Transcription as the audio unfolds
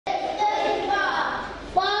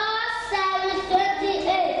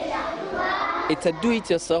It's a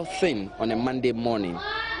do-it-yourself thing on a Monday morning.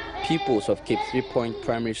 Pupils of Cape 3 Point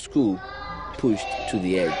Primary School pushed to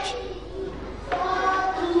the edge.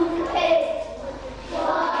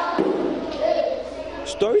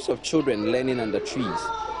 Stories of children learning under trees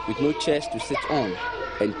with no chairs to sit on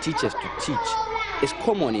and teachers to teach is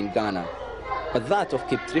common in Ghana, but that of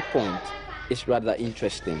Cape 3 Point is rather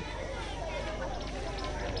interesting.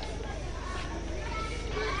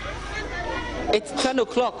 It's 10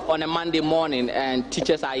 o'clock on a Monday morning and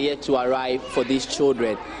teachers are yet to arrive for these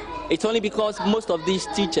children. It's only because most of these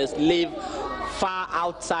teachers live far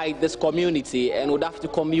outside this community and would have to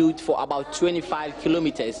commute for about 25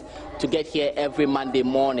 kilometers to get here every Monday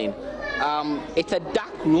morning. It's a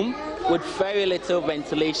dark room with very little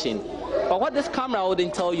ventilation. But what this camera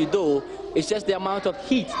wouldn't tell you though is just the amount of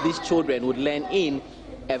heat these children would learn in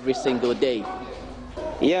every single day.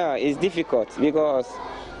 Yeah, it's difficult because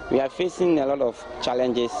we are facing a lot of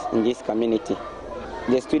challenges in this community.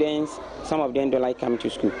 The students, some of them don't like coming to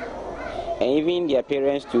school. And even their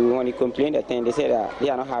parents too, when they complain that time, they say that they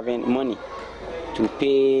are not having money to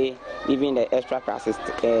pay even the extra classes,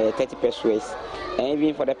 30 pesos. And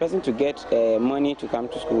even for the person to get money to come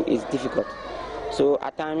to school is difficult. So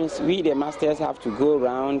at times, we the masters have to go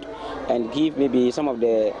around and give maybe some of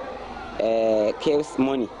the kids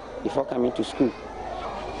money before coming to school.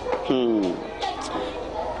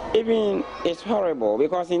 Even it's horrible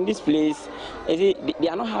because in this place, they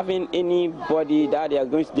are not having anybody that they are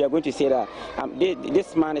going to say that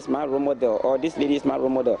this man is my role model or this lady is my role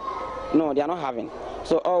model. No, they are not having.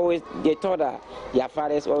 So always they thought that their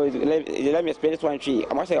fathers always let me explain this one tree.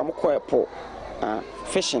 I must say I'm quite poor.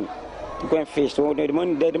 Fishing, go and fish. So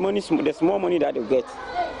the small money that they get,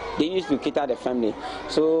 they used to cater the family.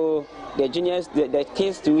 So the juniors, the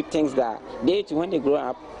kids do things that they too, when they grow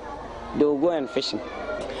up, they will go and fishing.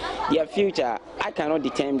 Their future, I cannot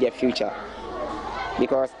determine their future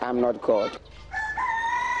because I'm not God.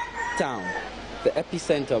 Town, the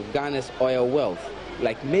epicenter of Ghana's oil wealth,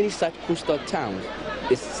 like many such coastal towns,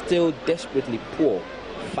 is still desperately poor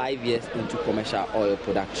 5 years into commercial oil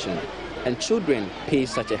production, and children pay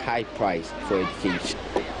such a high price for education.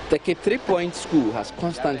 The Cape 3 Point School has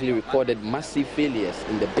constantly recorded massive failures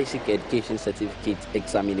in the Basic Education Certificate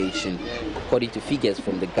examination, according to figures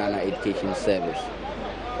from the Ghana Education Service.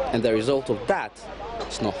 And the result of that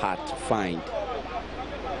is not hard to find.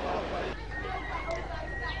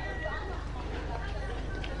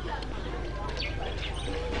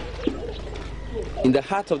 In the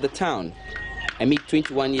heart of the town, I meet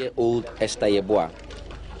 21-year-old Esther Yeboah.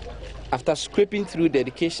 After scraping through the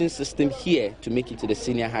education system here to make it to the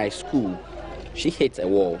senior high school, she hits a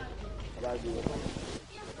wall.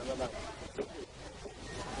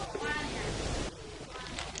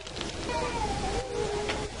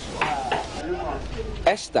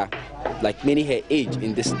 Esther, like many her age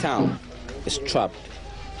in this town, is trapped.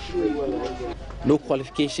 No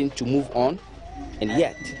qualification to move on, and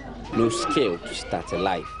yet no skill to start a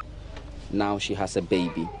life. Now she has a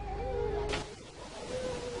baby.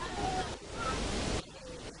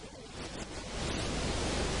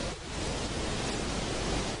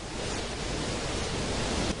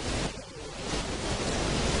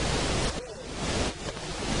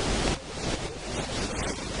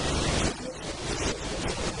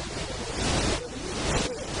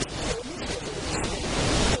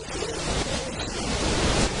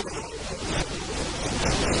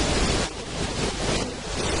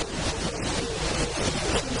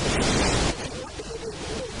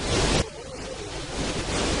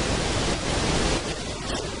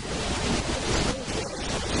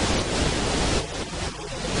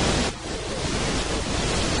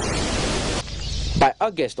 By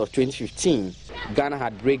August of 2015, Ghana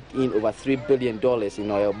had raked in over $3 billion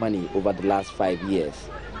in oil money over the last 5 years.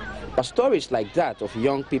 But stories like that of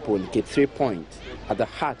young people in Cape 3 Point, at the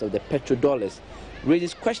heart of the petrodollars,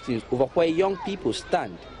 raises questions over where young people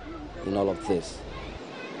stand in all of this.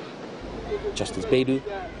 Justice Beidou,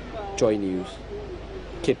 Joy News,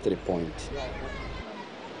 Cape 3 Point.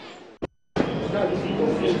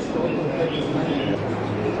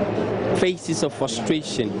 Faces of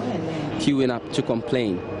frustration queuing up to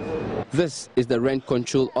complain. This is the rent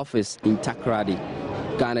control office in Takoradi,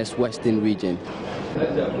 Ghana's western region.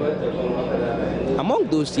 Among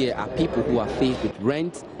those here are people who are faced with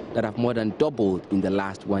rent that have more than doubled in the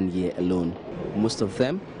last 1 year alone. Most of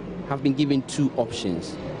them have been given two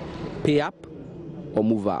options: pay up or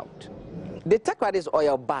move out. The Takoradi's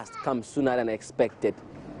oil bust comes sooner than expected,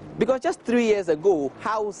 because just 3 years ago,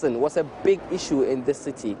 housing was a big issue in this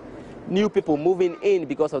city. New people moving in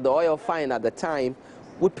because of the oil fine at the time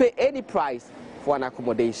would pay any price for an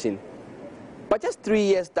accommodation. But just 3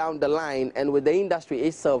 years down the line, and with the industry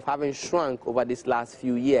itself having shrunk over these last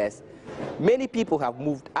few years, many people have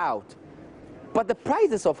moved out. But the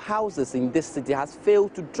prices of houses in this city has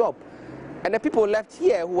failed to drop. And the people left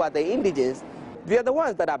here, who are the indigents, they are the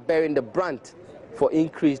ones that are bearing the brunt for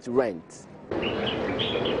increased rent.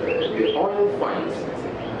 The oil finds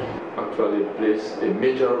actually plays a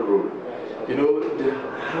major role. You know, there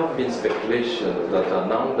have been speculations that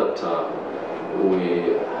now that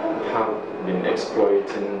we have been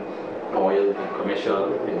exploiting oil in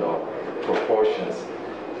commercial, proportions,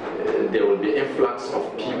 there will be influx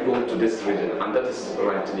of people to this region, and that is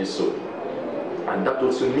rightly so. And that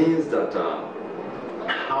also means that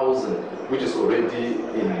housing, which is already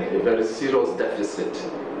in a very serious deficit,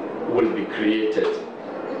 will be created.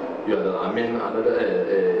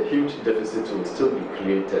 Another huge deficit will still be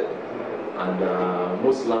created. And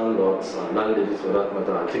most landlords and landladies, for that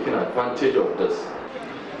matter, are taking advantage of this.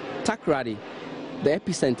 Takoradi, the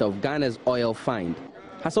epicenter of Ghana's oil find,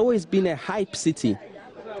 has always been a hype city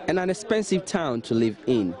and an expensive town to live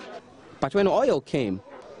in. But when oil came,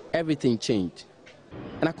 everything changed.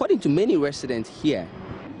 And according to many residents here,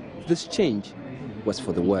 this change was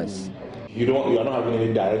for the worse. You are not having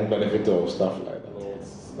any direct benefit of stuff like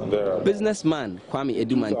that. Businessman Kwame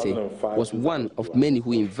Edumante was one of many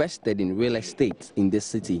who invested in real estate in this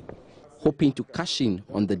city, hoping to cash in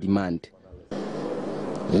on the demand.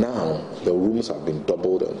 Now, the rooms have been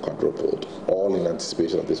doubled and quadrupled, all in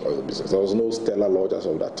anticipation of this oil business. There was no Stella Lodge as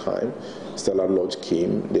of that time. Stella Lodge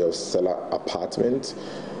came, there was Stella Apartment,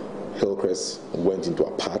 Hillcrest went into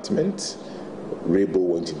apartment, Rainbow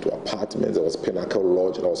went into apartments, there was Pinnacle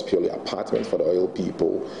Lodge, that was purely apartments for the oil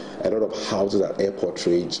people, a lot of houses at Airport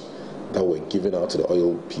Range that were given out to the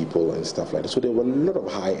oil people and stuff like that. So there were a lot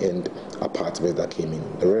of high-end apartments that came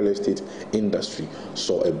in. The real estate industry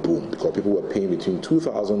saw a boom because people were paying between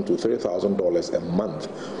 $2,000 to $3,000 a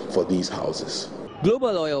month for these houses.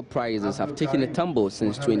 Global oil prices have taken a tumble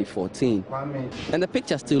since 2014, and the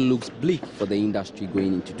picture still looks bleak for the industry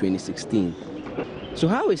going into 2016. So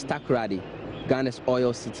how is Takoradi, Ghana's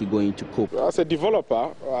oil city, going to cope? As a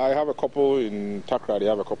developer, I have a couple in Takoradi, I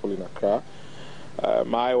have a couple in Accra.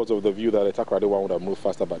 I was of the view that the Takoradi one would have moved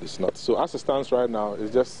faster, but it's not. So as it stands right now,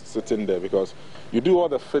 it's just sitting there because you do all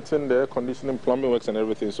the fitting there, conditioning, plumbing works and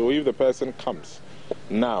everything. So if the person comes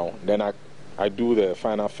now, then I do the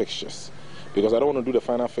final fixtures. Because I don't want to do the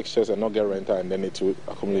final fixtures and not get renter and then it will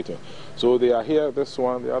accumulate. So they are here, this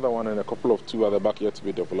one, the other one, and a couple of two at the back yet to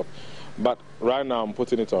be developed. But right now I'm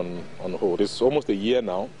putting it on hold. It's almost a year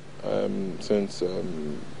now since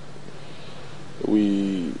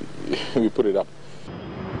we put it up.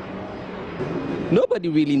 Nobody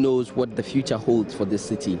really knows what the future holds for this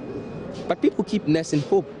city, but people keep nursing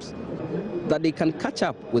hopes that they can catch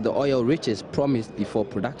up with the oil riches promised before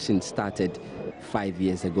production started 5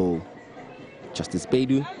 years ago. Justice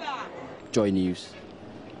Beidou, Joy News,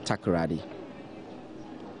 Takoradi.